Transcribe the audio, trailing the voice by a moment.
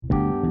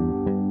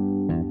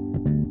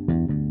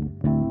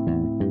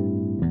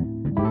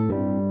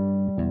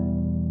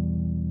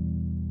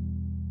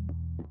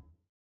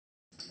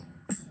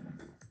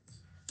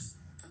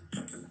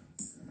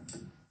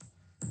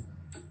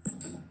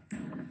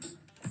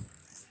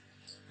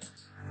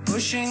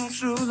pushing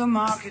through the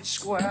market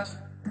square.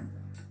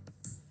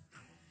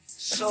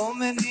 So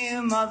many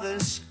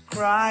mothers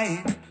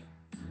crying.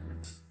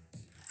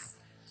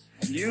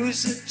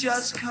 News had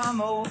just come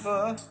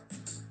over.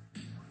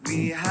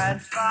 We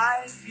had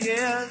 5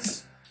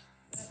 years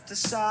to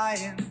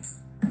sighing.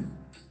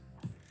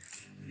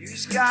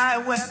 News guy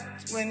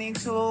wept when he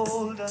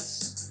told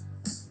us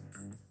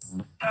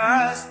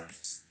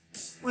Earth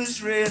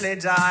was really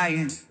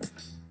dying.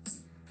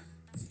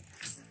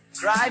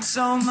 Cried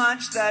so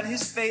much that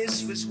his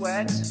face was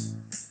wet.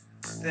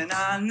 Then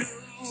I knew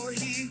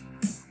he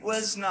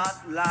was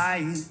not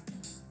lying.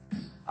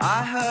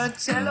 I heard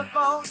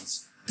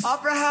telephones,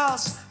 opera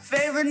house,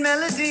 favorite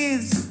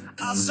melodies.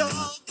 I saw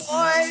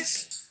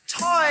boys,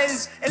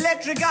 toys,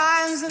 electric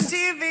irons and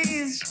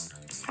TVs.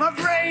 My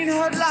brain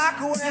hurt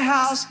like a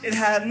warehouse, it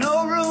had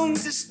no room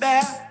to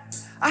spare.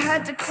 I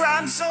had to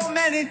cram so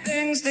many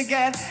things to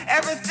get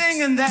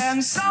everything and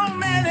then so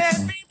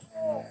many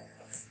people.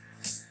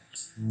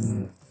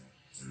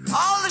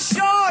 All the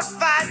short,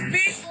 fat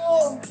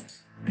people.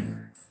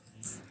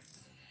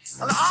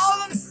 All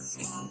the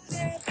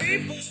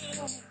people.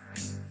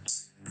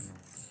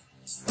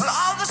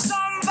 All the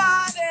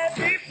somebody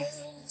people.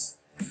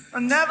 I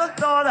never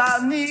thought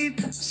I'd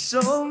need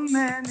so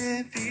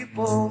many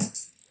people.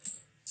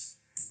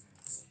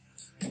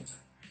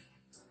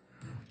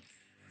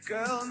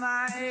 Girl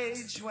my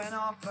age went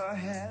off her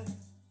head.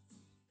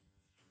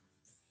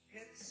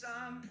 Hit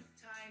some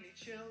tiny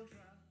children.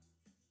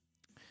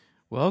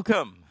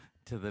 Welcome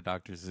to the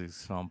Dr.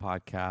 Zeus Film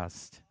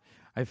Podcast.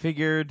 I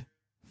figured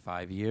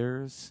 5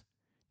 years,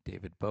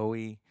 David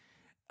Bowie.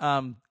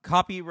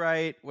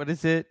 Copyright, what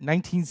is it?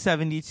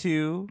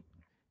 1972,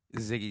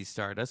 Ziggy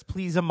Stardust.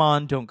 Please,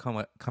 Amon, don't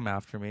come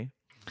after me.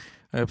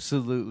 I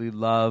absolutely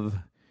love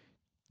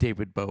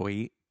David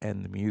Bowie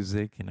and the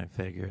music, and I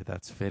figure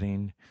that's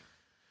fitting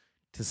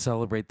to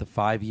celebrate the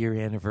 5-year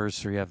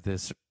anniversary of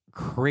this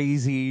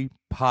crazy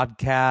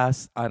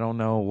podcast. I don't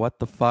know what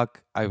the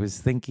fuck I was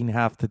thinking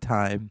half the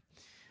time.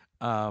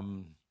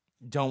 Don't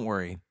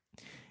worry.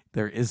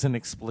 There is an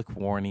explicit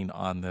warning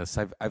on this.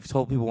 I've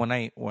told people when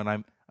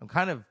I'm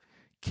kind of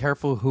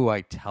careful who I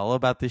tell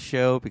about this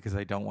show because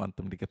I don't want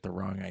them to get the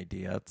wrong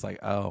idea. It's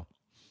like, oh,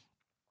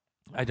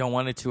 I don't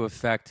want it to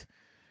affect,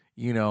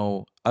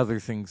 other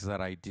things that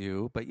I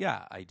do. But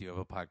yeah, I do have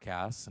a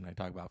podcast and I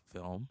talk about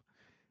film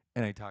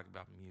and I talk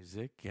about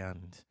music.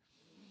 And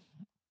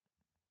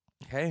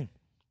hey,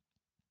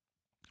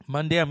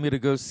 Monday I'm going to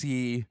go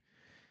see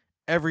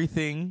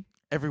Everything,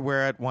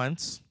 Everywhere at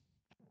Once.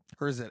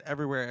 Or is it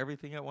Everywhere,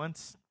 Everything at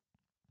Once?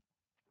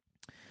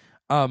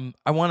 I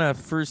want to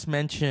first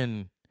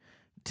mention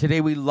today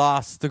we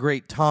lost the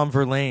great Tom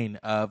Verlaine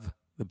of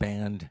the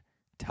band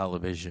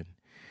Television.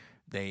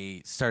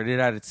 They started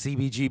out at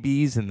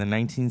CBGBs in the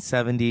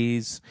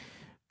 1970s.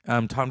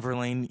 Tom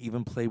Verlaine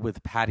even played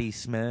with Patti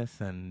Smith,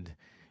 and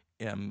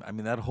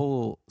that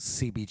whole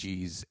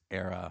CBGs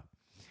era.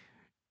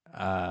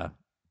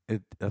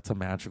 That's a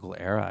magical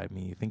era. I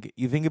mean,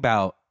 you think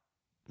about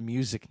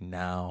music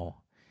now.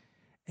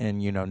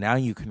 And, now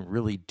you can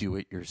really do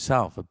it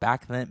yourself. But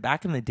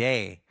back in the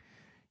day,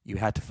 you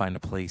had to find a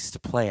place to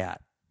play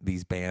at.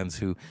 These bands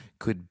who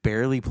could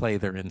barely play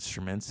their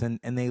instruments, and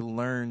they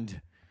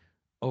learned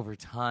over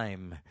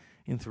time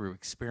and through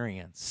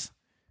experience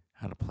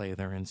how to play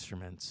their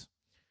instruments.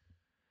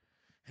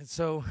 And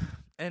so,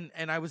 and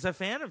I was a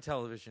fan of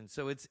Television,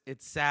 so it's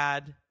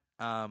sad.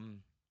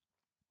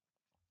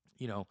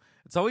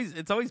 It's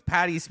always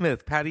Patti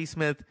Smith. Patti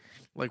Smith,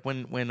 like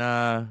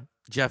when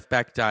Jeff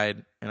Beck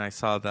died, and I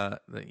saw the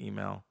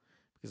email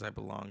because I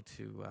belong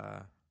to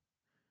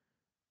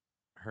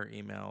her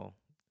email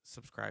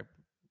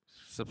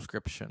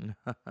subscription.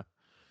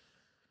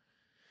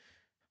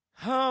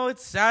 Oh,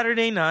 it's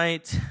Saturday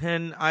night,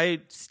 and I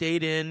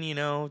stayed in,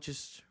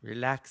 just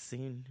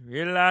relaxing.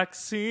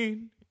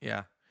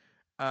 Yeah.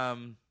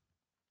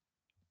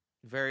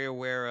 Very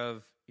aware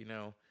of,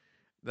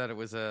 that it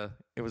was a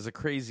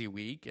crazy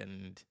week,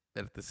 and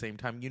that at the same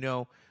time,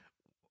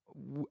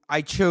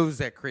 I chose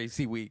that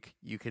crazy week,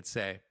 you could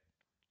say.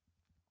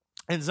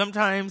 And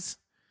sometimes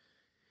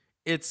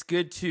it's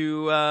good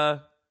to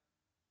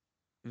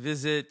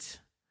visit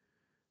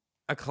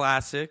a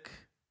classic,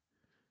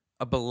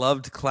 a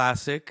beloved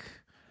classic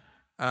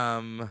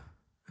that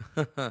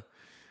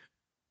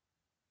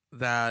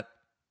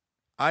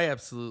I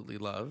absolutely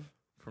love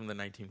from the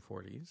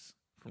 1940s,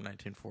 from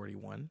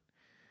 1941.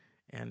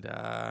 And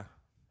I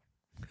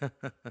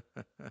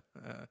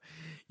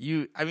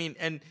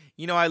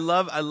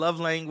love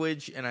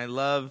language, and I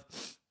love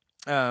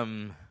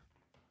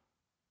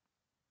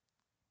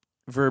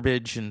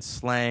verbiage and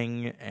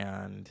slang,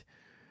 and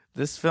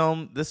this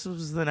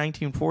was the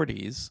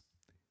 1940s,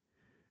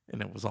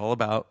 and it was all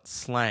about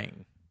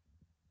slang,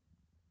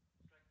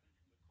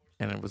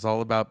 and it was all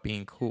about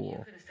being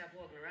cool.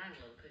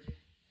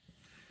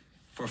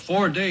 For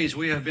 4 days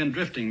we have been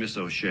drifting, Miss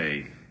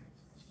O'Shea.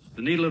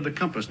 The needle of the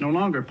compass no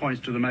longer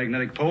points to the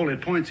magnetic pole. It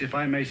points, if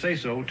I may say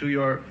so, to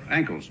your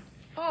ankles.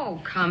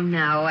 Oh, come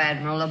now,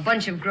 Admiral. A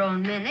bunch of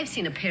grown men. They've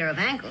seen a pair of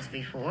ankles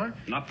before.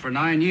 Not for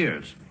 9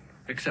 years,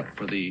 except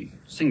for the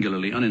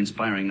singularly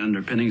uninspiring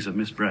underpinnings of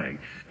Miss Bragg.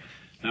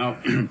 Now,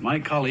 my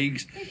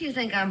colleagues... If you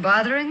think I'm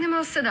bothering them,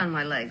 I'll sit on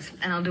my legs.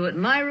 And I'll do it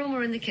in my room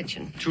or in the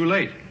kitchen. Too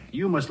late.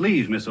 You must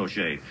leave, Miss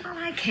O'Shea. Well,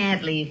 I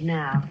can't leave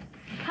now.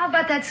 How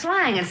about that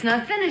slang? It's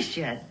not finished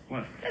yet.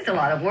 What? There's a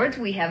lot of words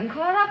we haven't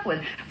caught up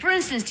with. For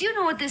instance, do you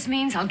know what this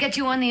means? I'll get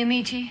you on the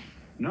Amici.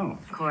 No.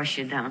 Of course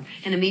you don't.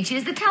 An Amici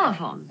is the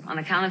telephone, on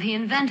account of he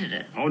invented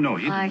it. Oh, no.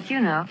 Like, you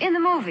know, in the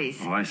movies.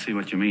 Oh, I see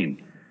what you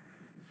mean.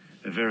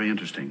 Very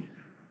interesting.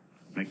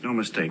 Make no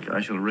mistake,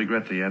 I shall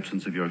regret the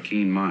absence of your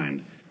keen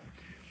mind.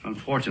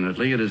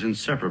 Unfortunately, it is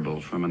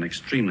inseparable from an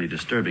extremely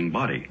disturbing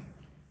body.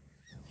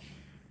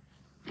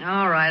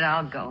 All right,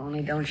 I'll go,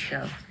 only don't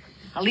shove.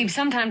 I'll leave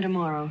sometime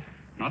tomorrow.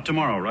 Not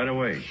tomorrow, right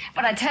away.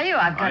 But I tell you,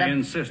 I've got I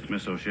insist,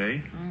 Miss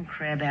O'Shea. Oh,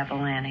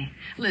 Crabapple Annie.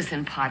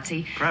 Listen,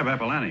 Potsy.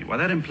 Crabapple Annie. Why,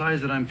 that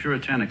implies that I'm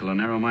puritanical and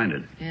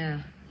narrow-minded. Yeah,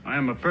 I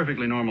am a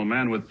perfectly normal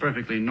man with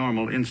perfectly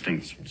normal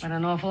instincts. but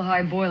an awful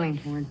high boiling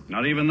point.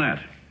 Not even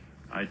that.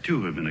 I,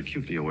 too, have been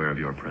acutely aware of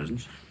your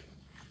presence.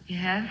 You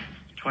have?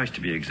 Twice,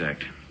 to be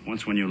exact.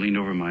 Once when you leaned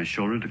over my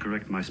shoulder to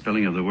correct my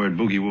spelling of the word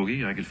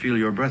boogie-woogie, I could feel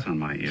your breath on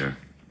my ear.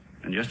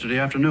 And yesterday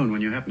afternoon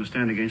when you happened to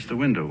stand against the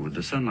window with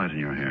the sunlight in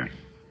your hair.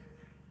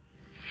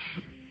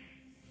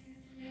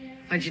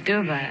 What'd you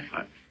do about it?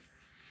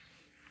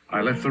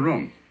 I left the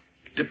room,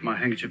 dipped my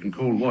handkerchief in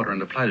cold water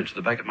and applied it to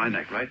the back of my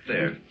neck, right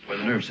there, where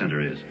the nerve center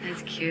is.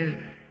 That's cute.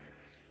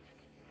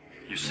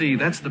 You see,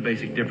 that's the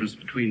basic difference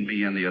between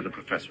me and the other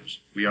professors.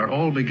 We are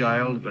all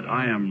beguiled, but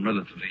I am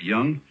relatively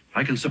young.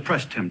 I can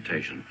suppress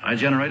temptation. I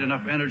generate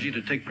enough energy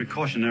to take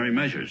precautionary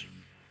measures.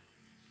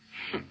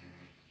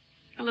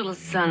 A little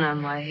sun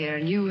on my hair,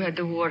 and you had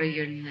to water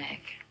your neck.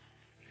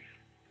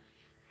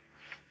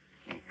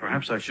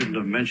 Perhaps I shouldn't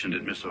have mentioned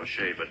it, Miss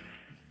O'Shea, but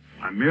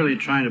I'm merely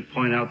trying to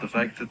point out the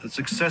fact that the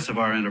success of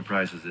our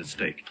enterprise is at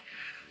stake.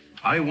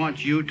 I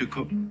want you to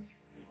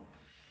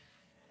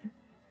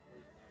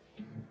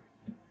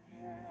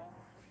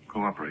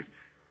cooperate.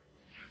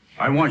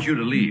 I want you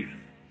to leave.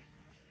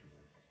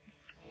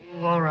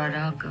 Oh, all right,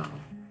 I'll go.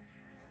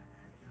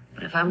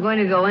 But if I'm going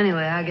to go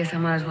anyway, I guess I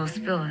might as well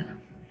spill it.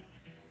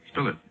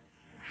 Spill it.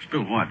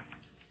 Spill what?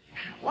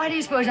 Why do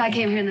you suppose I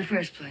came here in the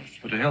first place?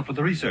 But to help with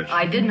the research.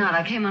 I did not.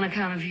 I came on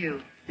account of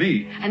you.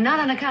 Me? And not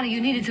on account of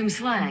you needed some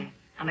slang.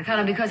 On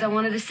account of because I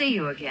wanted to see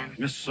you again.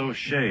 Miss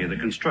O'Shea, the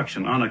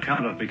construction on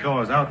account of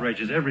because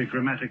outrages every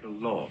grammatical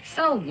law.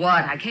 So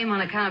what? I came on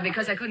account of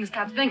because I couldn't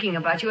stop thinking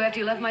about you after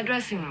you left my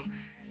dressing room.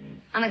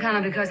 On account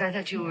of because I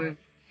thought you were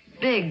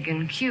big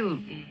and cute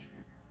and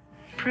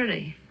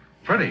pretty.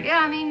 Pretty? Yeah,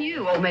 I mean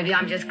you. Oh, maybe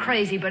I'm just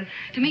crazy, but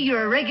to me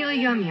you're a regular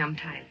yum-yum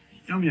type.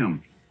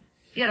 Yum-yum.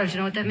 Yeah, don't you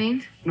know what that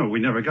means? No, we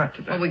never got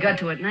to that. Well, we got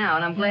to it now,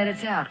 and I'm glad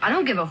it's out. I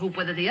don't give a hoop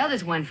whether the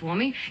others went for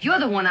me. You're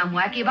the one I'm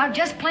wacky about,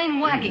 just plain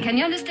wacky. Can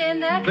you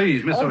understand that?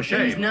 Please, Miss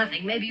O'Shea. Please,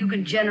 nothing. Maybe you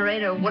can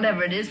generate or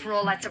whatever it is for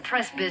all that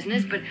suppressed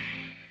business, but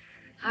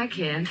I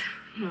can't.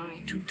 Oh,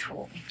 you're too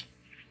tall.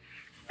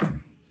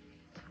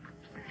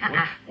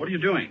 What are you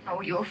doing?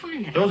 Oh, you'll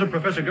find it. Those are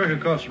Professor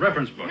Gerkikoff's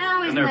reference books. No,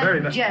 and isn't they're that very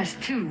bad. just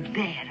too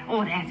bad?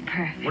 Oh, that's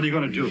perfect. What are you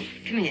going to do?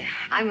 Come here.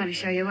 I'm going to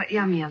show you what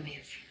yum-yum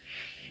is.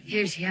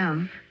 Here's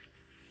yum.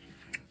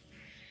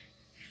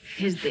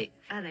 Here's the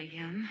other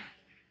yum.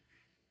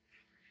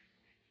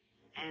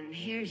 And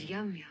here's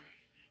yum-yum.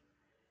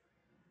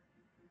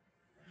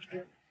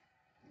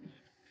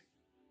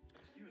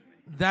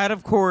 That,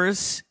 of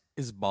course,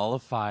 is Ball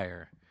of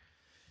Fire.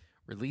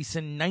 Released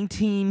in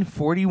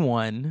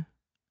 1941,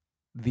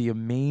 the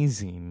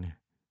amazing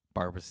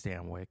Barbara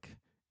Stanwyck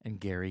and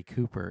Gary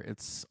Cooper.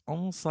 It's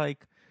almost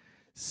like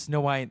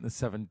Snow White and the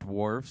Seven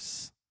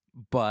Dwarfs,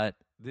 but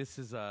this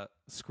is a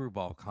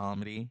screwball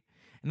comedy.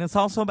 And it's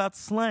also about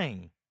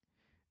slang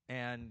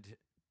and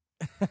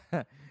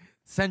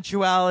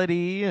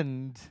sensuality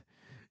and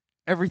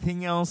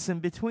everything else in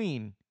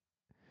between.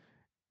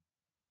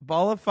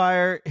 Ball of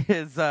Fire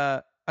is,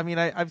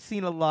 I've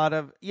seen a lot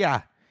of,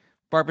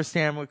 Barbara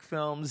Stanwyck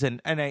films,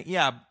 and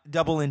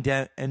Double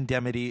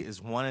Indemnity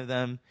is one of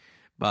them,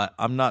 but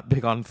I'm not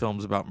big on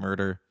films about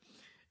murder.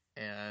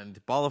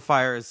 And Ball of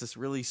Fire is this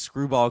really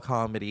screwball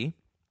comedy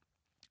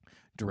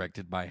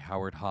directed by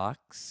Howard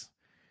Hawks.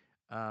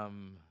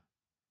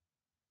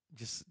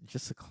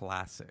 Just a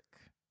classic.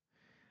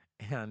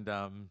 And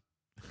the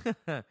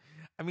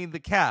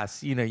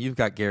cast, you've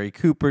got Gary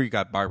Cooper, you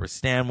got Barbara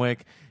Stanwyck,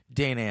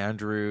 Dana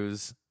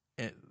Andrews,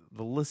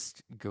 the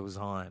list goes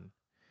on.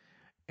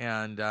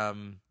 And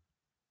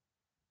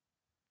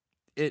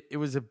it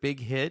was a big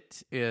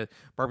hit.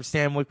 Barbara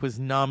Stanwyck was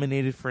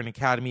nominated for an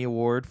Academy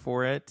Award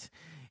for it.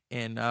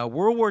 In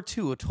World War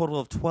II, a total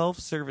of 12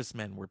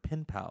 servicemen were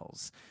pen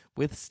pals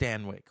with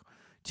Stanwyck.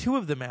 2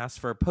 of them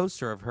asked for a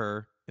poster of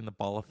her in the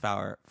Ball of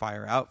Fire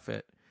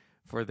outfit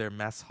for their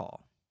mess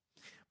hall.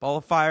 Ball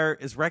of Fire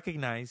is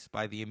recognized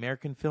by the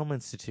American Film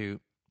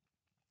Institute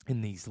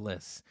in these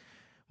lists.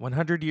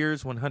 100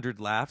 Years,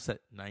 100 Laughs at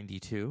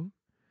 92.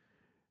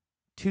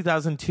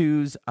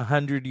 2002's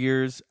 100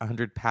 Years,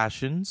 100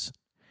 Passions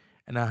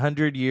and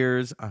 100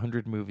 years,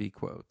 100 movie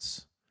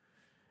quotes.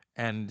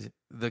 And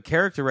the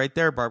character right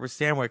there, Barbara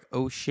Stanwyck,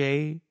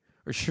 O'Shea,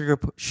 or Sugar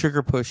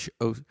Puss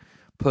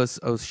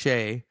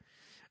O'Shea.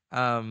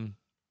 Oh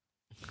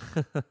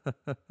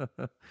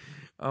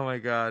my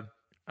God.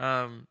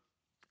 And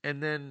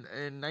then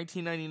in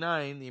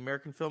 1999, the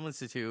American Film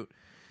Institute,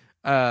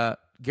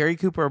 Gary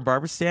Cooper and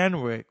Barbara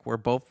Stanwyck were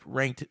both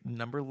ranked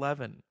number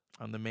 11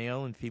 on the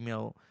male and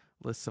female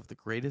lists of the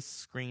greatest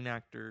screen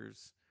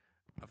actors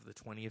of the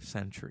 20th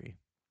century.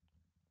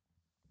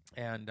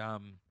 And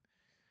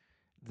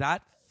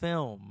that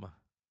film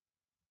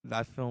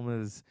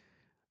is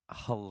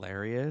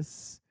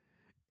hilarious.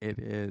 It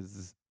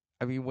is.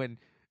 I mean,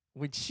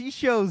 when she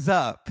shows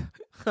up,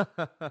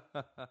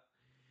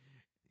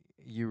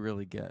 you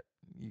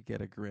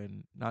get a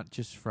grin, not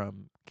just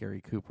from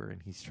Gary Cooper,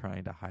 and he's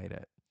trying to hide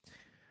it,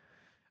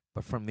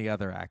 but from the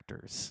other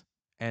actors.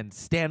 And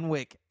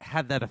Stanwyck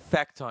had that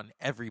effect on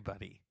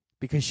everybody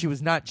because she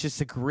was not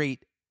just a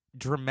great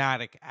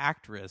dramatic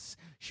actress,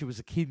 she was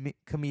a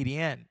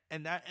comedian,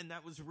 and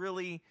that was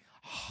really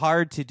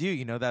hard to do.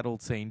 You know that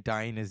old saying,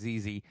 dying is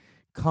easy,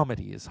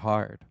 comedy is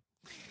hard.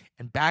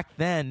 And back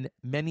then,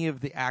 many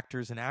of the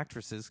actors and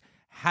actresses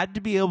had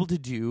to be able to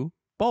do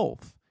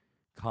both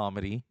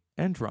comedy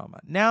and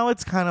drama. Now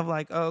it's kind of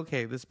like, oh,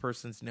 okay, this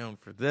person's known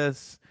for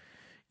this.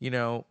 You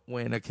know,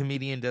 when a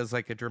comedian does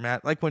like a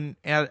dramatic, like when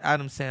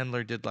Adam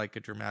Sandler did like a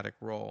dramatic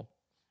role,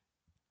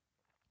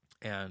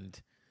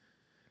 and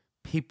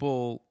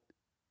people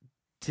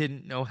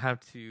didn't know how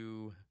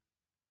to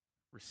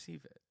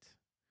receive it.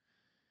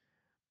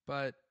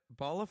 But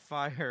Ball of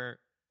Fire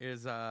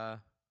is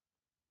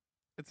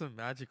it's a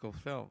magical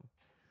film,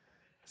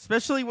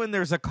 especially when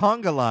there's a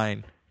conga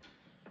line.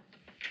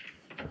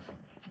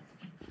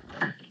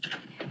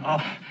 Oh,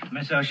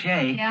 Miss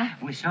O'Shea. Yeah?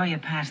 We saw you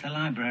pass the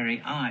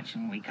library arch,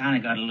 and we kind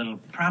of got a little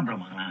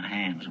problem on our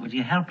hands. Would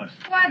you help us?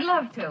 Well, I'd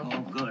love to. Oh,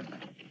 good.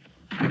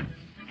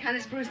 Kind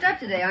of spruced up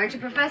today, aren't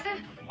you, Professor?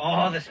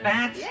 Oh, the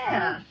spats?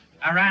 Yeah.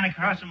 I ran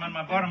across them on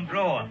my bottom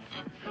drawer.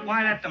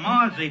 Why let the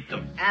moths eat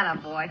them?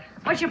 Attaboy.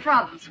 What's your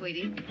problem,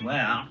 sweetie?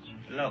 Well,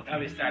 look. Now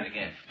we start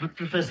again. But,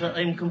 Professor,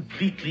 I'm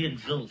completely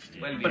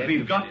exhausted. Well, but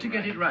we've got to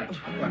get it right.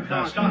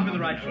 Now, start with the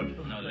right foot.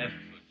 No, left.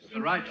 The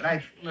right.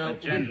 Right. No,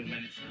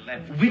 Gentlemen, it's the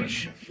left.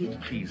 which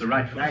foot, please? The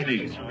right foot,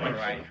 please. All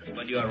right,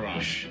 but you're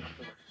wrong.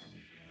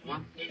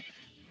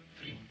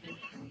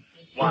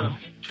 One,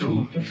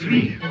 two,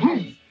 three.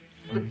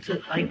 But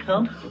I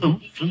can't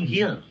hump from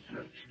here.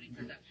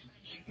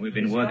 We've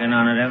been working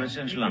on it ever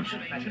since lunch.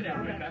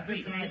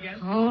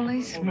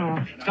 Holy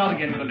smoke. Start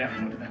again with the left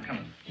foot.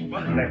 Come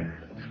on. Left.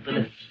 The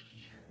left.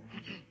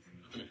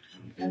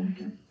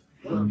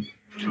 1,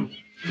 2,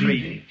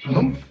 3.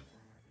 Hump.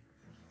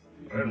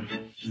 Well,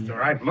 it's the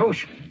right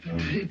motion.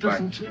 It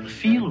doesn't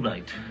feel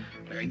right.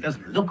 It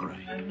doesn't look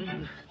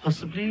right.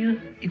 Possibly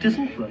it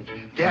isn't right.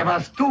 There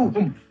was 2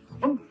 hump.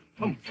 Hump.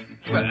 Hump.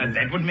 Well,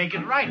 that would make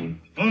it right.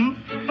 Hump.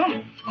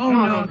 Hump. Oh,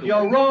 no.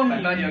 You're wrong.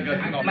 No, you're good.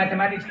 Hang on.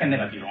 Mathematics can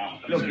never be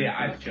wrong. Look here,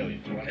 I'll show you.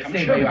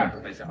 Stay where you are,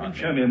 Professor.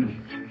 Show me.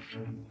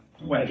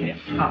 Well, here.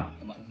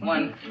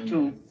 1,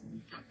 2.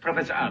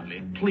 Professor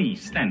Audley,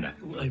 please stand up.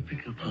 I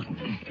beg your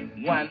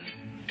pardon. 1,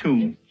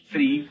 2,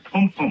 3.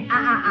 Hump, hump.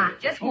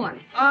 Just one.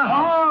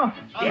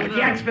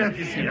 The expert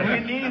is here. We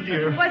need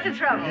you. What's the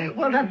trouble?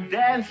 Well, that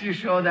dance you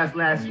showed us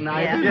last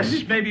night. Yeah.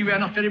 Yes, maybe we are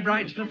not very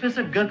bright.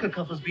 Professor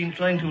Gurkakov has been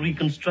trying to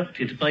reconstruct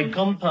it by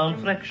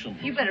compound fraction.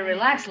 You better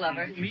relax,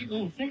 lover.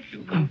 Oh, thank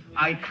you.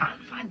 I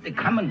can't find the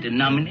common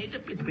denominator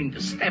between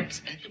the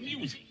steps and the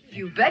music.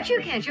 You bet you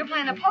can't. You're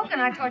playing a polka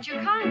and I taught you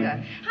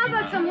conga. How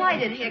about some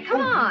light in here? Come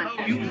on.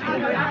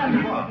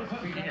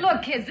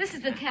 Look, kids, this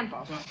is the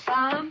tempo.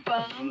 Bum,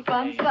 bum,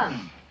 bum,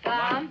 bum.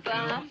 Bum,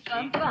 bum,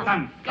 bum,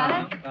 bum.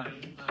 Got it?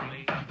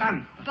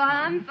 Bum,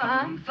 bum,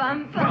 bum,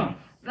 bum.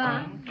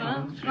 Bum,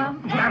 bum,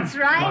 bum. That's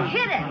right.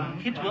 Hit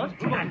it. Hit what?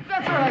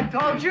 That's what I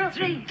told you.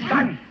 3.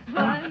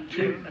 1,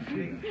 2,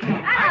 3.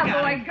 Ah,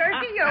 boy,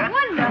 Gertie, you're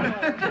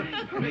wonderful.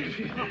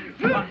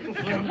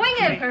 Swing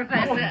it,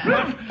 Professor.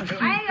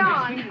 Hang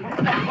on.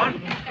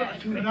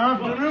 Good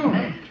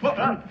afternoon.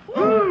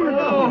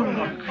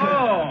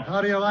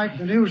 How do you like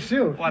the new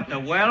suit? What the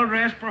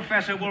well-dressed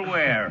professor will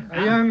wear.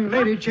 A young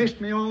lady chased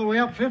me all the way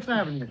up Fifth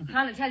Avenue. I'm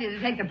trying to tell you to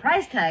take the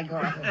price tag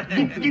off.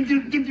 Did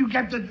you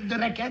get the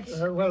rackets?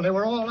 Well, they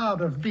were all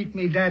out of Beat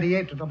Me Daddy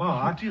 8 to the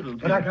bar.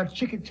 But I got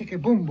Chicky Chicky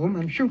Boom Boom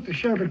and Shoot the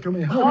Sherbet to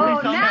me.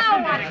 Oh, now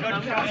what?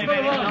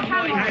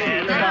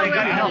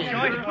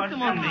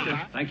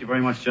 Thank you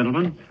very much,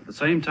 gentlemen. At the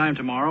same time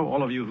tomorrow,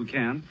 all of you who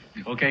can.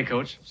 Okay,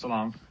 Coach. So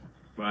long.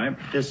 Bye.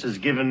 This has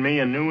given me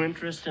a new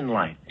interest in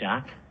life,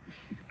 Doc.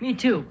 Me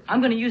too. I'm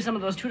going to use some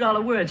of those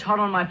 $2 words hot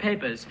on my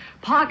papers.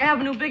 Park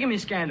Avenue bigamy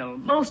scandal.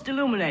 Most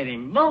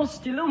illuminating.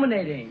 Most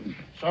illuminating.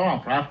 So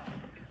long, Prof.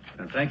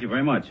 Thank you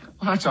very much.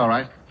 Well, that's all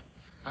right.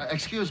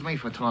 Excuse me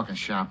for talking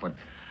shop, but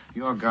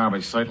your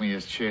garbage certainly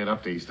is cheered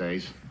up these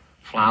days.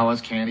 Flowers,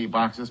 candy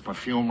boxes,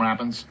 perfume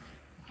wrappings,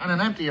 and an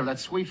empty of that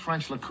sweet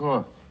French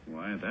liqueur.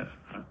 Why,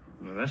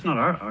 that's not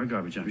our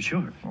garbage, I'm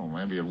sure. Oh,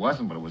 maybe it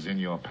wasn't, but it was in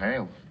your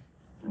pail.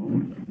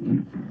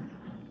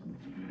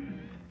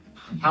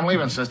 I'm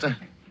leaving, sister.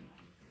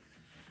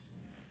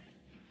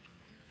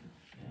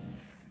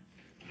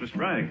 Miss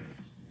Bragg,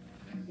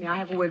 May I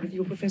have a word with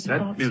you, Professor that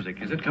Potts?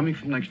 music, is it coming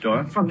from next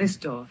door? From this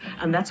door.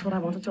 And that's what I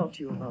want to talk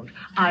to you about.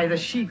 Either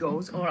she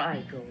goes or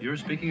I go. You're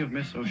speaking of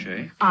Miss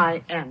O'Shea?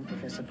 I am,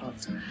 Professor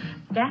Potts.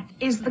 That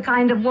is the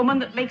kind of woman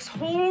that makes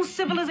whole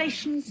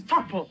civilizations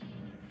topple.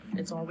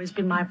 It's always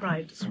been my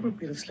pride to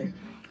scrupulously,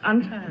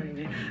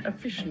 untiringly,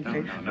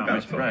 efficiently. No,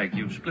 Miss Bragg,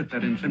 you've split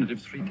that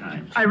infinitive 3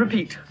 times. I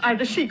repeat,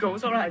 either she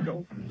goes or I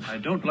go. I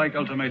don't like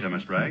ultimata,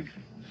 Miss Bragg,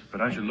 but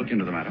I should look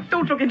into the matter.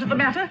 Don't look into the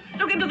matter.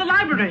 Look into the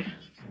library.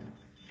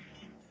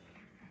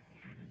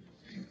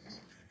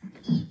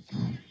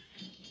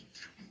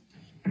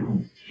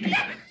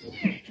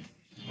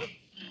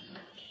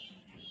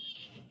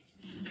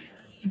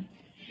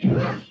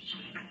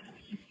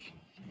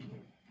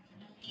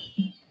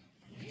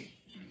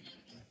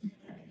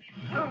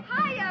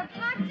 Hiya,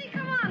 Foxy,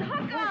 come on,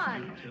 hook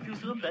on.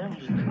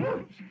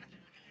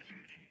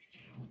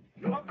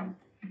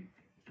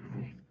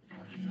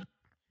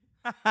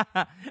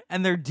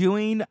 And they're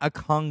doing a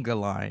conga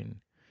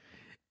line.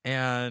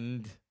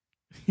 And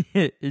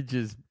it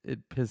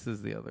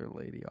pisses the other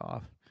lady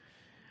off.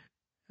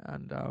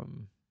 And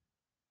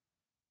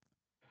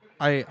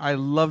I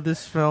love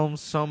this film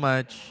so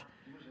much.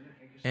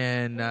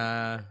 And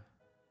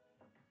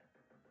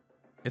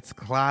it's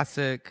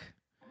classic.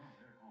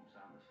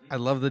 I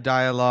love the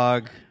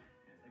dialogue.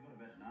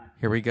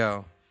 Here we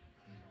go.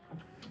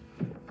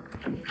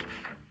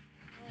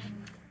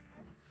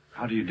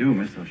 How do you do,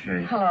 Miss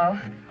O'Shea? Hello.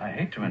 I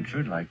hate to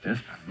intrude like this.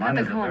 At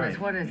the is a corners,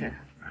 very- what is it?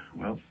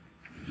 Well,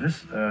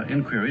 this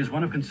inquiry is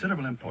one of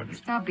considerable importance.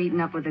 Stop beating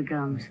up with the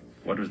gums.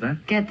 What was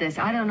that? Get this,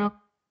 I don't know.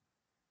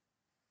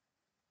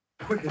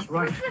 Quickest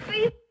right.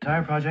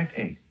 Tire Project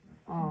 8.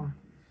 Oh,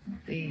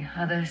 the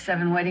other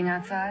 7 waiting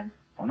outside?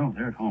 Oh, no,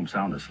 they're at home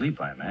sound asleep,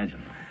 I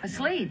imagine.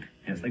 Asleep?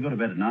 Yes, they go to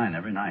bed at 9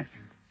 every night.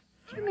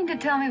 You mean to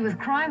tell me with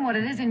crime what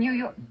it is in New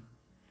York?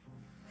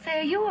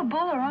 Say, are you a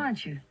bull or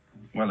aren't you?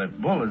 Well, if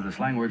bull is the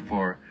slang word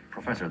for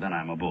professor, then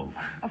I'm a bull.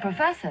 A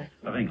professor?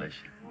 Of English.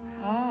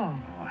 Oh,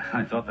 Oh,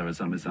 I thought there was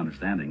some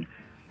misunderstanding.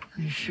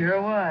 you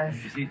sure was.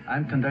 You see,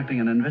 I'm conducting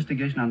an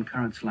investigation on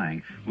current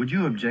slang. Would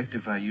you object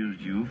if I used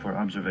you for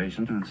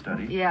observation and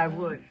study? Yeah, I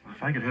would.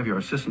 If I could have your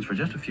assistance for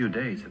just a few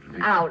days, it would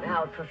be...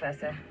 Out,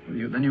 Professor.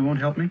 Then you won't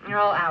help me? Oh,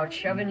 out.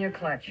 Shove in your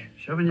clutch.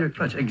 Shove in your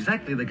clutch.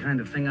 Exactly the kind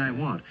of thing I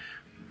want.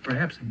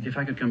 Perhaps if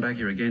I could come back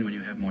here again when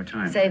you have more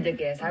time. Save the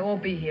gas. I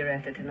won't be here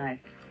after tonight.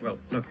 Well,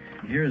 look,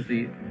 here's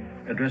the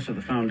address of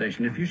the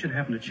foundation. If you should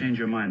happen to change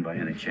your mind by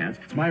any chance,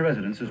 it's my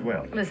residence as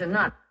well. Listen,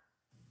 not.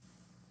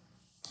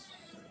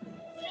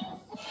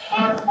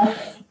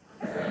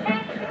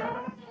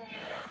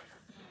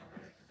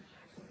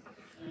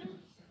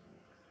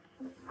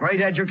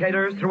 Great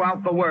educators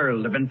throughout the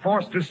world have been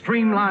forced to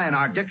streamline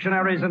our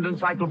dictionaries and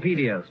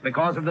encyclopedias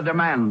because of the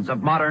demands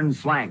of modern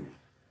slang.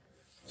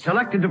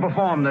 Selected to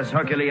perform this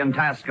Herculean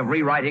task of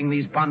rewriting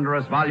these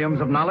ponderous volumes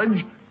of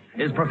knowledge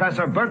is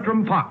Professor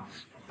Bertram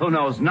Potts, who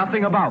knows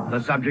nothing about the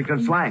subject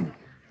of slang.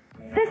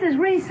 This is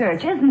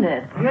research, isn't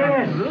it?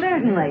 Yes.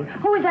 Certainly.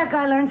 Who was that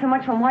guy learn so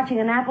much from watching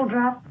an apple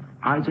drop?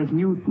 Isaac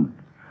Newton,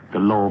 the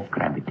law of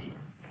gravity.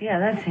 Yeah,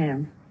 that's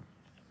him.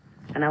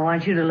 And I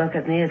want you to look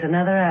at me as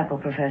another apple,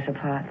 Professor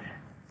Potts.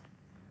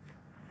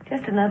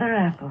 Just another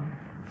apple.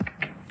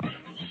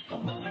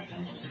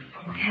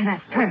 Yeah,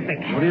 that's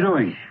perfect. What are you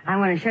doing? I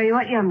want to show you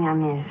what Yum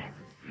Yum is.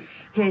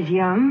 Here's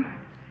Yum.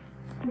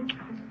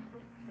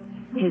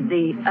 Here's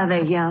the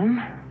other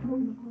Yum.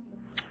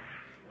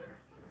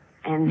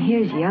 And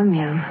here's Yum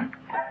Yum.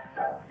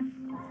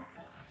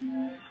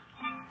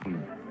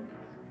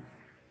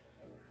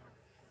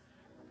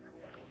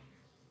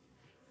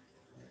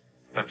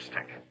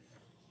 Lipstick.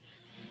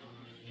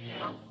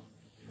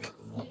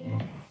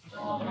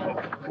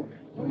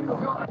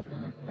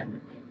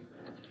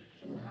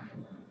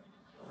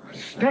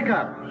 Stick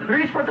up.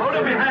 Reach for the... Hold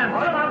up your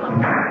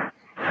hands.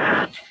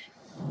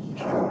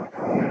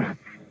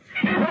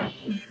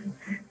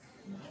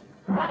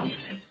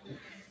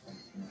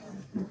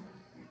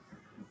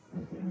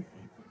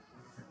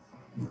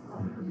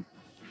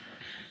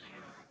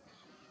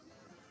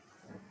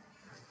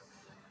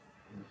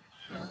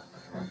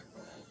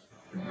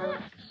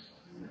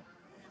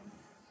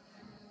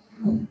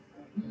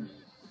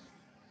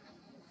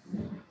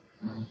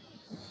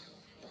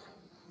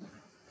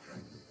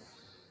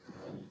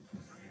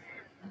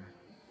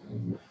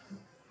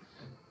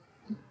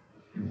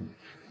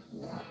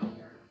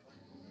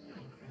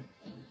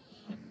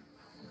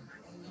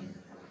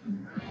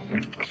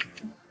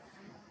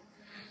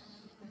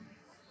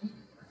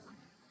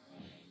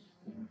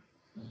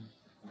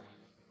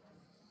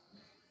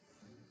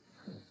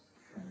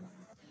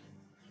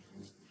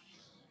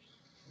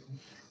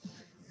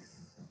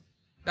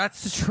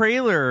 That's the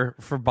trailer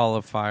for Ball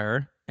of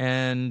Fire,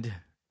 and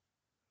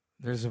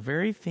there's a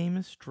very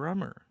famous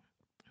drummer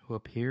who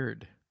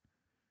appeared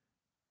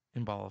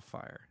in Ball of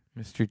Fire,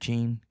 Mr.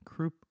 Gene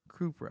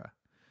Krupa.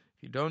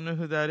 If you don't know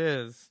who that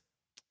is,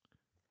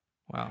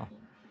 well,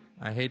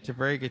 I hate to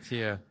break it to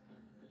you.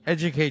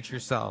 Educate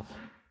yourself.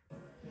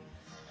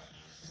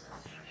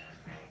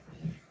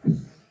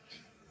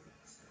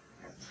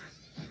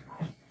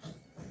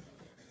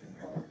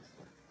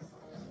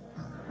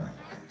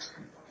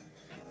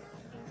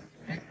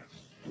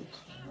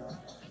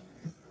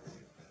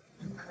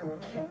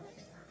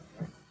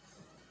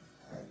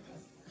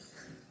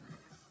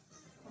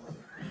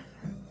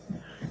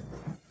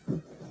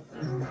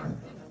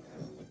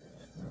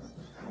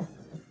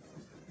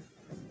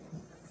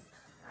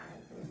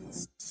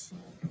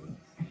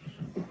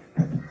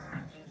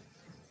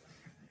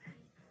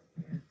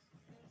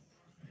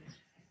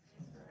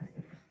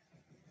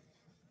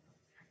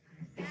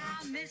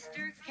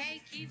 Mr.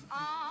 K, keep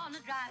on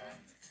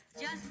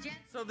driving.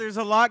 So there's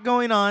a lot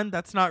going on.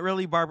 That's not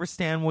really Barbara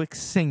Stanwyck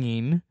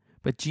singing,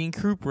 but Gene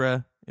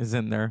Krupa is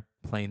in there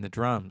playing the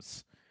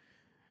drums.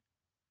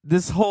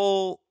 This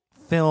whole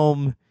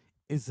film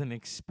is an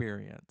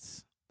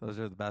experience. Those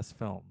are the best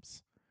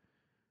films.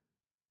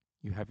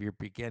 You have your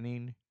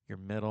beginning, your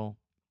middle,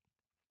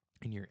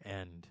 and your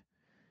end.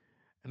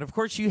 And of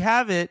course you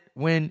have it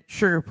when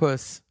Sugar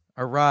Puss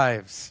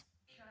arrives.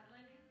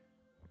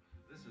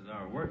 This is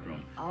our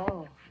workroom.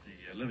 Oh.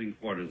 The living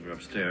quarters are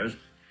upstairs.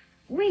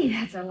 Wee,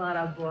 that's a lot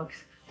of books.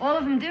 All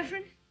of them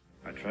different?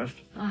 I trust.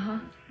 Uh-huh.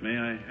 May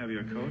I have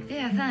your coat?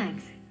 Yeah,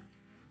 thanks.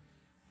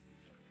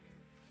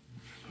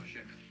 Oh,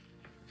 shit.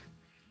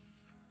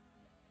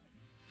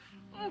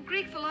 Oh,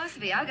 Greek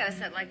philosophy. I've got a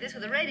set like this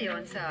with a radio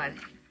inside.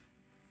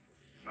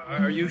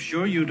 Are you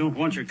sure you don't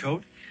want your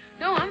coat?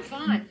 No, I'm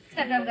fine.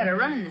 Except I've got a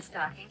run in the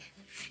stocking.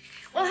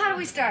 Well, how do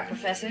we start,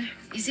 Professor?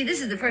 You see,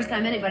 this is the first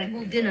time anybody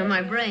moved in on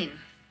my brain.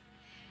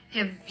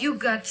 Have you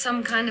got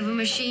some kind of a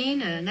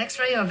machine, an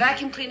X-ray, or a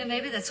vacuum cleaner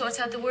maybe that sorts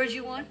out the words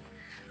you want?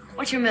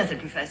 What's your method,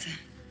 Professor?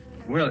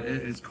 Well,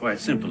 it's quite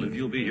simple. If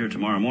you'll be here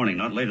tomorrow morning,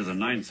 not later than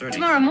 9:30.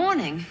 Tomorrow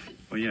morning?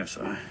 Well, yes.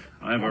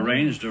 I've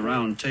arranged a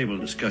round-table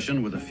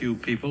discussion with a few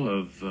people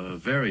of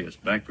various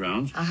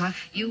backgrounds. Uh-huh.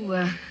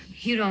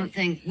 You don't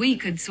think we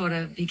could sort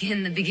of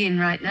begin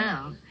right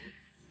now?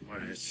 Well,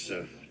 it's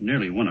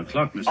nearly 1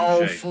 o'clock, Mrs.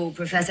 Oh, Shea. fool,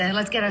 Professor.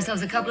 Let's get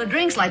ourselves a couple of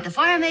drinks, light the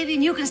fire maybe,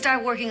 and you can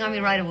start working on me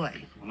right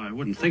away. Well, I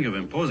wouldn't think of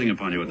imposing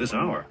upon you at this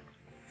hour.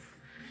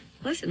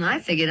 Listen, I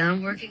figured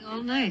I'm working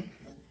all night.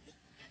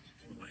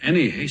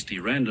 Any hasty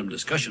random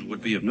discussion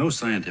would be of no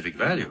scientific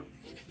value.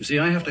 You see,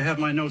 I have to have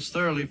my notes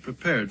thoroughly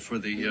prepared for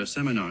the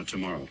seminar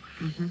tomorrow.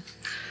 Mm-hmm.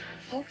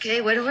 Okay,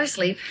 where do I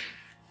sleep?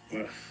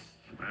 Well,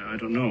 I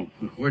don't know.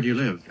 Where do you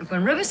live? Up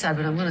on Riverside,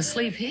 but I'm going to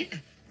sleep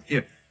here.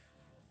 Here.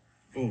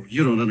 Oh,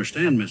 you don't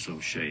understand, Miss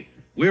O'Shea.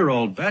 We're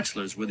all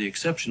bachelors with the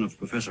exception of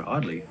Professor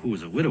Audley, who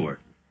is a widower.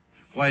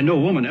 Why, no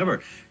woman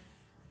ever...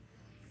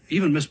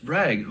 Even Miss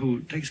Bragg,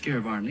 who takes care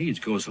of our needs,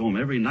 goes home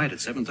every night at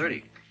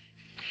 7:30.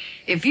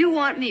 If you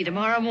want me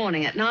tomorrow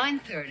morning at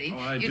 9:30... Oh,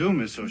 I do,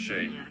 Miss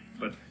O'Shea.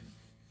 But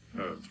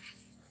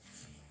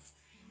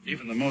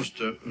even the most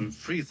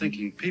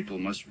free-thinking people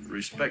must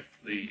respect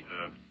the...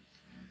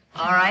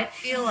 All right,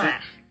 feel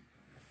that.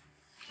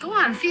 Go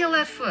on, feel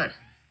that foot.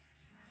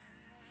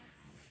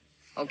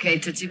 Okay,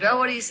 Tootsie Bell,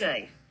 what do you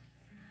say?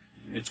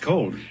 It's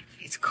cold.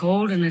 It's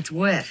cold and it's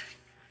wet.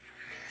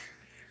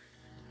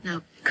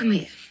 Now, come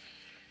here.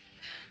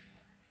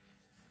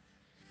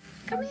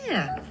 Come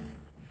here.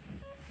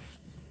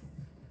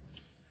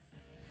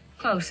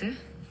 Closer.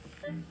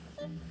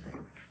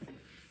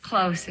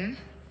 Closer.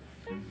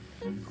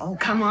 Oh,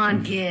 come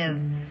on,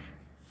 give.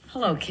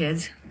 Hello,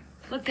 kids.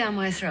 Look down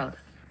my throat.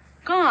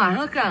 Go on,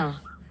 look down.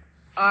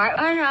 All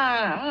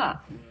right.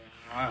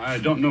 I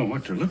don't know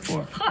what to look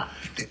for.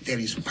 There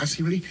is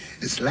possibly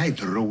a slight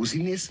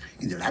rosiness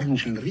in the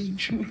laryngeal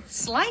region.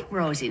 Slight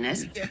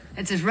rosiness? Yeah.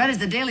 It's as red as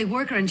the Daily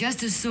Worker and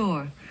just as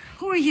sore.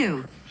 Who are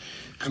you?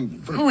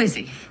 Who is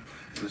he?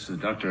 This is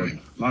Dr.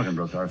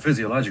 Markenbrook, our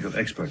physiological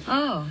expert.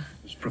 Oh.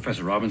 This is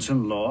Professor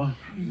Robinson, law.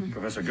 Mm-hmm.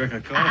 Professor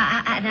Gurkha.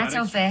 Not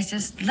so fast.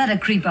 Just let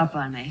it creep up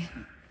on me.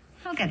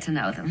 I'll get to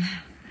know them.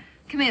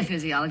 Come here,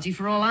 physiology.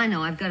 For all I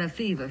know, I've got a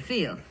fever.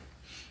 Feel.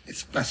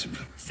 It's possible.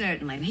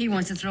 Certainly. He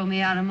wants to throw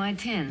me out of my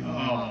tin.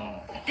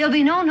 Oh. There'll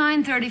be no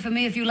 9:30 for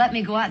me if you let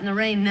me go out in the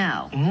rain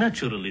now.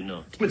 Naturally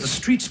not. With the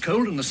streets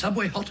cold and the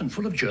subway hot and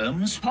full of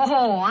germs.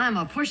 Oh, I'm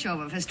a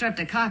pushover for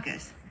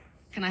streptococcus.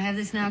 Can I have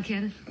this now,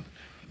 kid?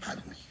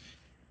 Pardon me.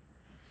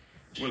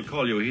 We'll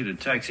call you a heated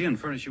taxi and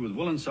furnish you with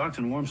woolen socks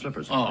and warm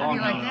slippers. How do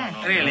you like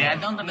that? Really, I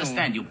don't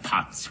understand you,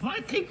 Potts. Why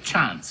take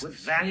chance with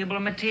valuable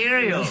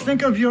material?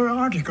 Think of your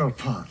article,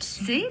 Potts.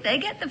 See, they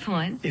get the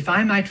point. If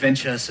I might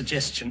venture a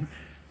suggestion,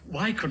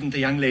 why couldn't the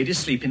young lady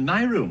sleep in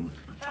my room?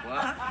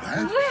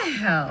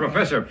 Well.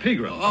 Professor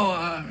Pegram. Oh,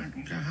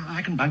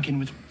 I can bunk in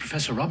with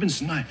Professor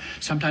Robinson. I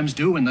sometimes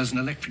do when there's an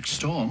electric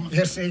storm.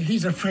 Yes,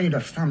 he's afraid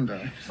of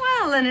thunder.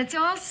 Well, then it's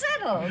all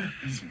settled.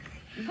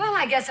 Well,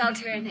 I guess I'll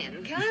turn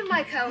in. Can I have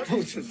my coat?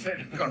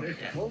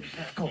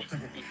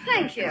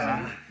 Thank you.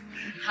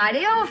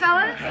 Heidi, old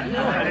fella.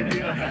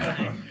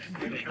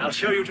 I'll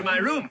show you to my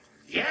room.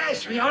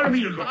 Yes, we are a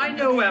real room. I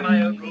know where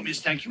my own room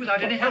is, thank you,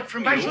 without any help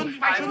from you.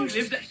 I've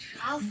lived at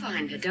I'll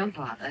find it, don't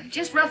bother.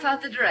 Just rough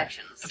out the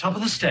directions. the top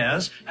of the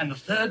stairs and the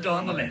third door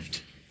on the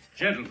left.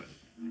 Gentlemen,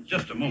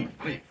 just a moment,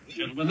 please.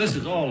 Gentlemen, this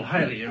is all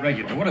highly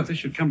irregular. What if this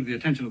should come to the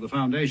attention of the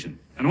Foundation?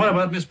 And what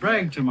about Miss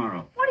Bragg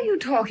tomorrow? What are you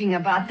talking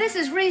about? This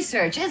is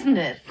research, isn't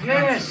it?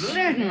 Yes.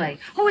 Certainly.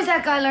 Who was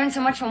that guy learned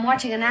so much from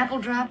watching an apple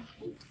drop?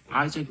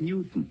 Isaac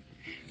Newton,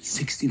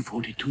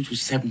 1642 to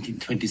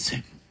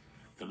 1727.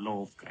 The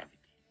law of gravity.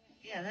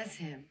 Yeah, that's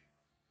him.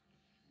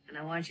 And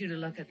I want you to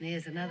look at me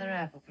as another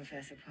apple,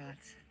 Professor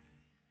Potts.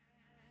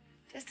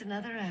 Just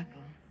another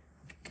apple.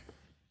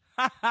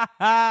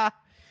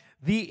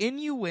 The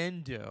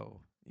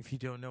innuendo, if you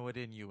don't know what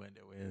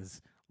innuendo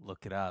is,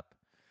 look it up.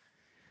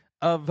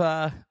 Of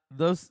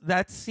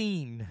that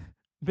scene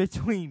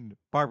between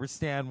Barbara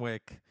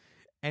Stanwyck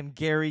and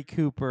Gary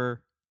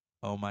Cooper.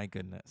 Oh my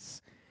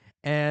goodness.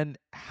 And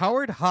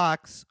Howard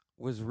Hawks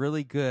was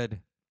really good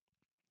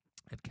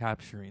at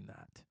capturing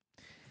that.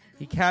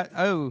 He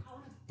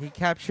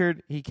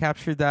captured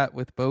that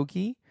with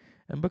Bogey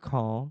and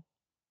Bacall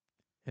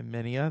and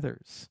many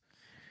others.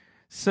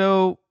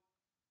 So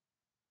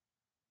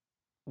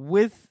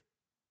what's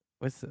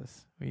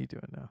this? What are you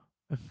doing now?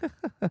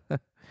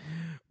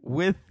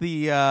 With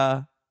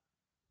the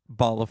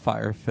Ball of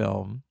Fire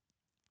film,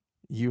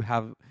 you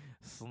have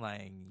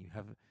slang, you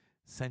have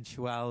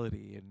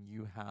sensuality, and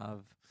you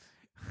have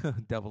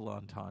double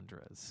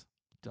entendres,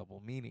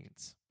 double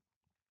meanings.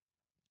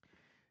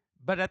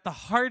 But at the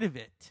heart of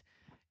it,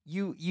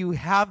 you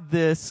have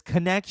this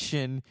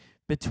connection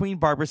between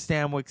Barbara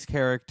Stanwyck's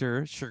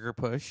character, Sugar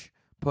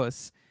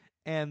Puss,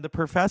 and the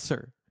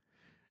professor.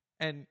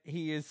 And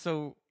he is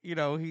so,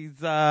 he's,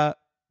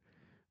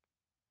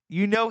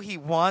 he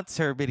wants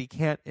her, but he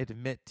can't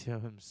admit to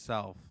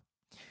himself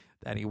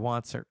that he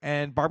wants her.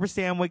 And Barbara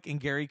Stanwyck and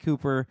Gary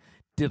Cooper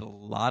did a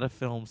lot of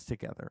films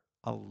together.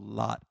 A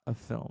lot of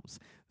films.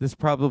 This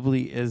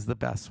probably is the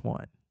best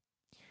one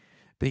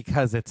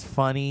because it's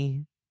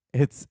funny.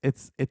 It's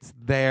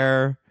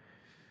there.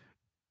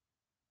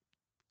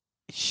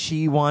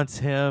 She wants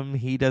him.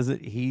 He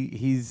doesn't.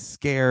 He's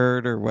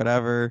scared or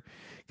whatever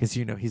because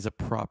he's a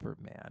proper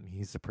man.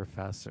 He's a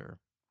professor.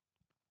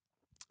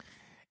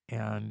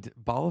 And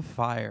Ball of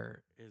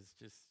Fire is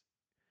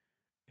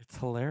it's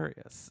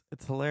hilarious.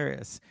 It's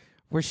hilarious.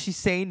 Where she's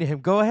saying to him,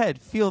 "Go ahead,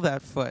 feel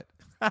that foot."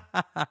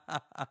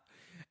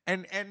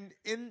 and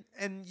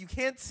you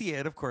can't see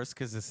it, of course,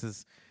 because this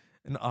is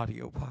an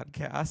audio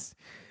podcast,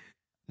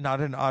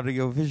 not an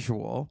audio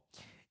visual.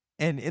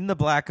 And in the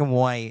black and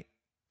white,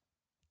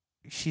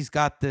 she's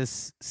got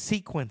this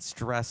sequence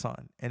dress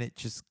on, and it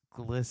just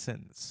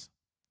glistens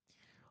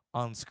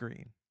on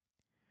screen.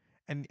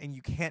 And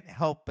you can't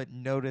help but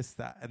notice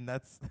that, and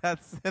that's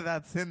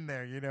in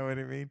there. You know what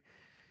I mean?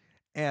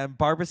 And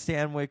Barbara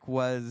Stanwyck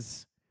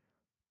was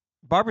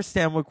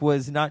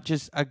not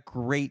just a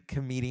great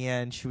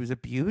comedian; she was a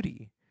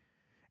beauty,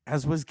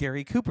 as was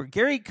Gary Cooper.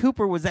 Gary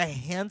Cooper was a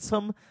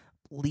handsome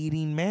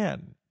leading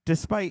man,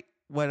 despite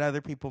what other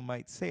people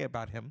might say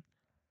about him.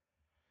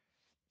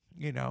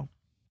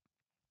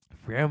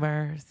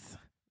 Rumors.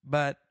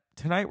 But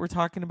tonight we're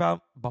talking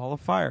about Ball of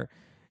Fire.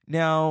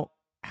 Now,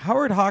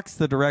 Howard Hawks,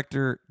 the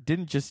director,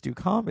 didn't just do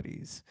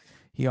comedies.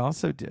 He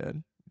also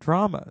did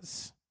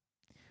dramas.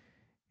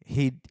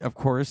 He, of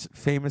course,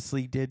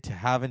 famously did To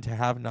Have and to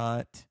Have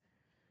Not,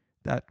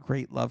 that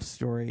great love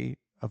story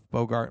of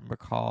Bogart and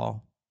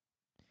Bacall,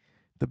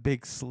 The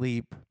Big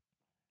Sleep.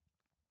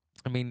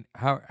 I mean,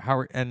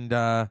 Howard, and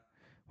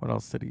what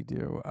else did he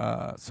do?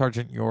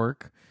 Sergeant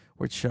York,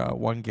 which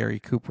won Gary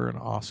Cooper an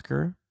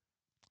Oscar.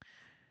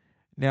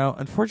 Now,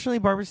 unfortunately,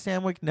 Barbara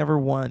Stanwyck never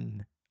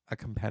won a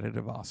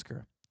competitive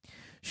Oscar.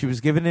 She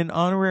was given an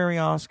honorary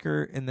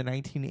Oscar in the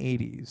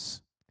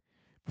 1980s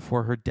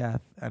before her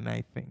death, and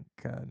I think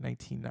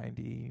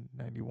 1990,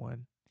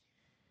 91.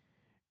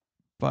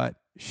 But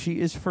she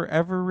is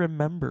forever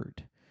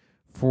remembered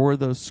for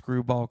those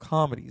screwball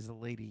comedies, The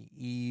Lady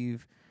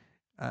Eve,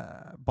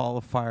 Ball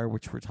of Fire,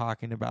 which we're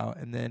talking about,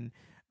 and then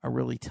a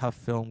really tough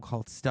film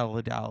called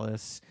Stella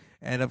Dallas,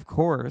 and of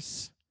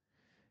course,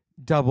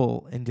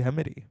 Double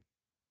Indemnity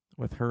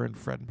with her and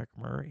Fred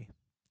MacMurray.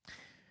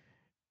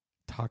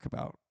 Talk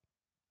about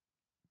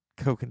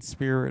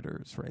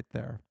co-conspirators right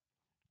there.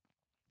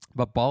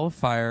 But Ball of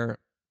Fire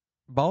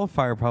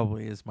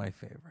probably is my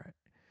favorite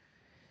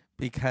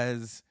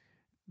because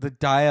the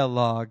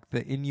dialogue,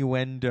 the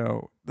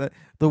innuendo,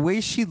 the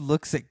way she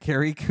looks at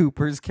Gary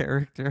Cooper's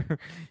character,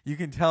 you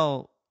can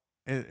tell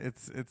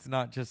it's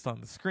not just on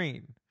the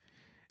screen,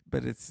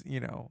 but it's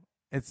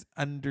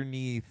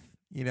underneath,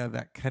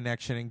 that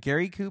connection. And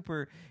Gary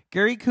Cooper,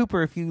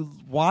 if you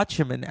watch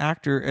him, an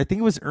actor, I think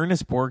it was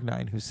Ernest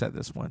Borgnine who said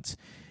this once.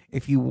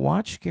 If you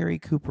watch Gary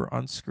Cooper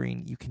on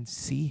screen, you can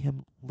see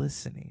him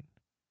listening.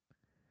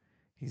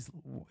 He's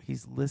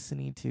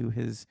listening to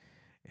his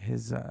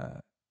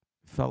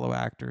fellow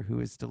actor who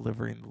is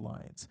delivering the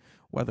lines,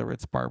 whether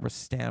it's Barbara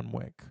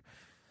Stanwyck,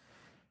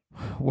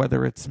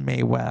 whether it's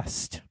Mae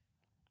West,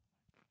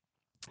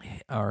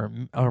 or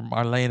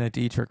Marlene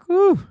Dietrich.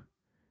 Woo!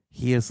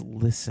 He is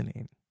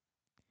listening,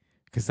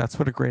 because that's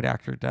what a great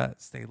actor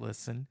does. They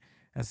listen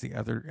as the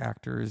other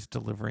actor is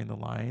delivering the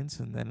lines,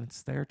 and then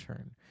it's their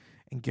turn.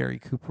 And Gary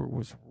Cooper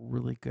was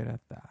really good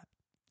at that.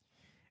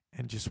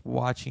 And just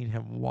watching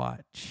him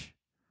watch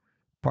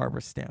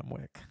Barbara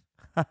Stanwyck.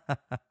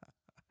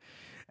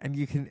 and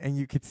you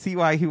could see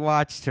why he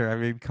watched her. I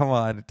mean, come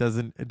on, it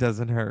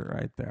doesn't hurt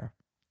right there.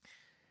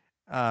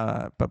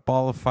 But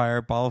Ball of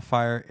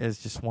Fire is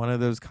just one of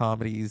those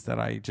comedies that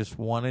I just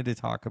wanted to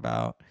talk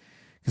about,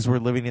 because we're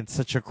living in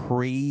such a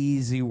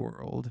crazy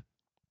world.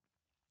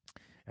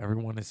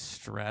 Everyone is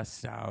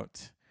stressed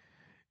out,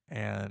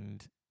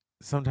 and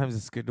sometimes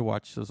it's good to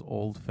watch those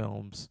old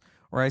films,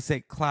 or I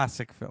say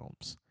classic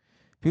films.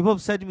 People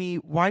have said to me,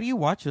 why do you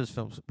watch those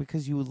films?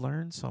 Because you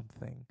learn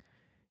something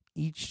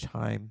each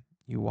time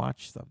you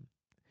watch them.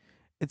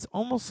 It's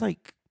almost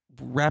like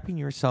wrapping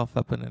yourself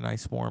up in a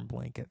nice warm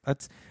blanket.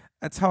 That's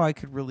how I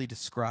could really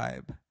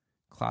describe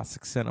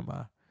classic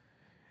cinema.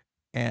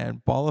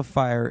 And Ball of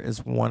Fire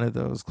is one of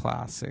those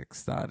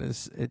classics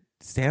it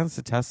stands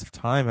the test of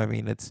time. I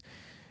mean, it's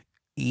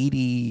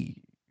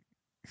 82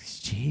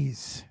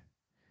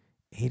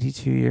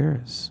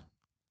 years.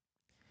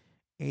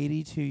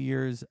 82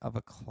 years of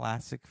a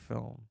classic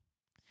film.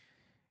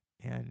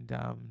 And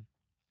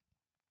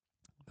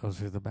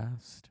those are the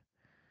best.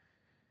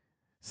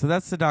 So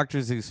that's the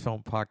Dr. Zeus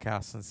Film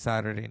Podcast on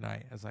Saturday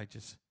night as I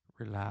just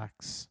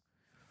relax,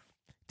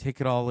 take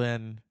it all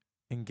in,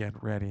 and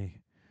get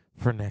ready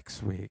for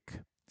next week.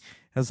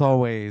 As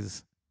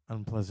always,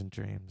 unpleasant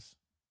dreams.